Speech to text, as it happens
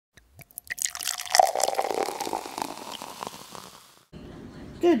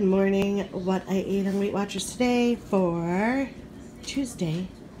Good morning. What I ate on Weight Watchers today for Tuesday,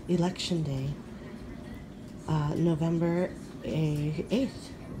 Election Day, November 8th.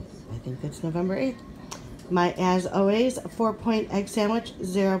 I think that's November 8th. My, as always, 4-point egg sandwich,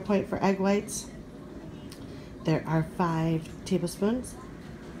 0 point for egg whites. There are 5 tablespoons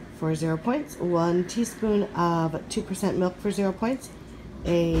for 0 points, 1 teaspoon of 2% milk for 0 points,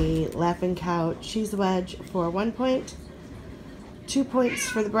 a Laughing Cow cheese wedge for 1 point, 2 points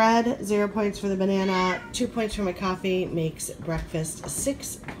for the bread, 0 points for the banana, 2 points for my coffee, makes breakfast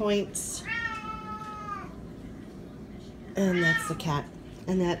 6 points. And that's the cat.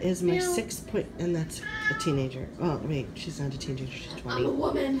 And that is my 6 point, and that's a teenager. Oh, wait, she's not a teenager, she's 20. I'm a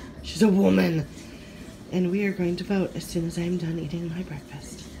woman. She's a woman. And we are going to vote as soon as I'm done eating my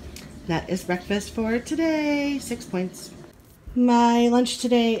breakfast. That is breakfast for today, 6 points. My lunch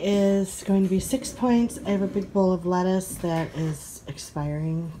today is going to be 6 points. I have a big bowl of lettuce that is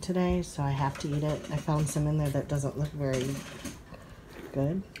expiring today, so I have to eat it. I found some in there that doesn't look very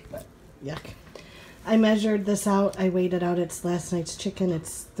good, but yuck. I measured this out. I weighed it out. It's last night's chicken.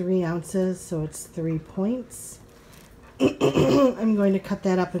 It's 3 ounces, so it's 3 points. I'm going to cut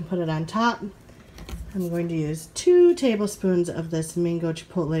that up and put it on top. I'm going to use 2 tablespoons of this mango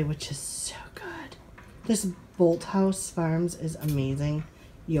chipotle, which is so good. This Bolt House Farms is amazing.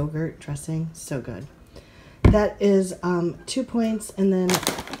 Yogurt dressing, so good. That is 2 points, and then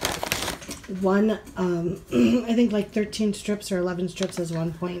one, I think like 13 strips or 11 strips is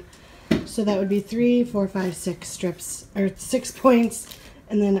 1 point. So that would be 3, 4, 5, 6 strips, or 6 points,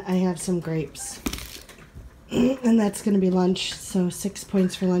 and then I have some grapes. And that's going to be lunch, so 6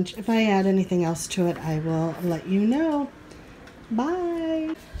 points for lunch. If I add anything else to it, I will let you know.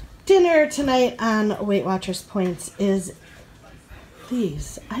 Bye! Dinner tonight on Weight Watchers Points is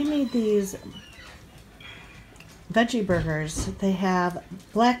these. I made these veggie burgers. They have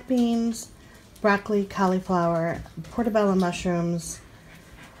black beans, broccoli, cauliflower, portobello mushrooms,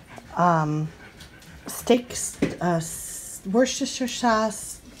 steaks, Worcestershire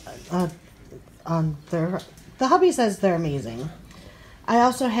sauce. The hubby says they're amazing. I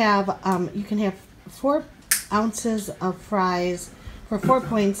also have, you can have 4 ounces of fries for 4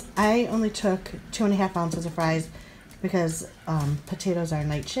 points. I only took 2.5 ounces of fries because potatoes are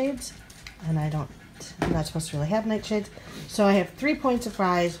nightshades, and I'm not supposed to really have nightshades. So I have 3 points of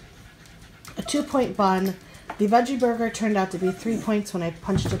fries, a 2-point bun. The veggie burger turned out to be 3 points when I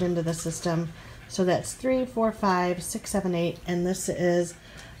punched it into the system. So that's 3, 4, 5, 6, 7, 8, and this is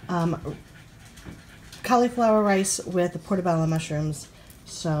cauliflower rice with the portobello mushrooms.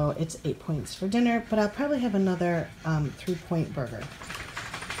 So it's 8 points for dinner, but I'll probably have another 3-point burger.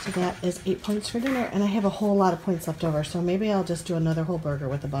 So that is 8 points for dinner, and I have a whole lot of points left over, so maybe I'll just do another whole burger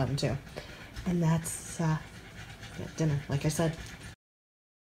with a bun too. And that's dinner, like I said.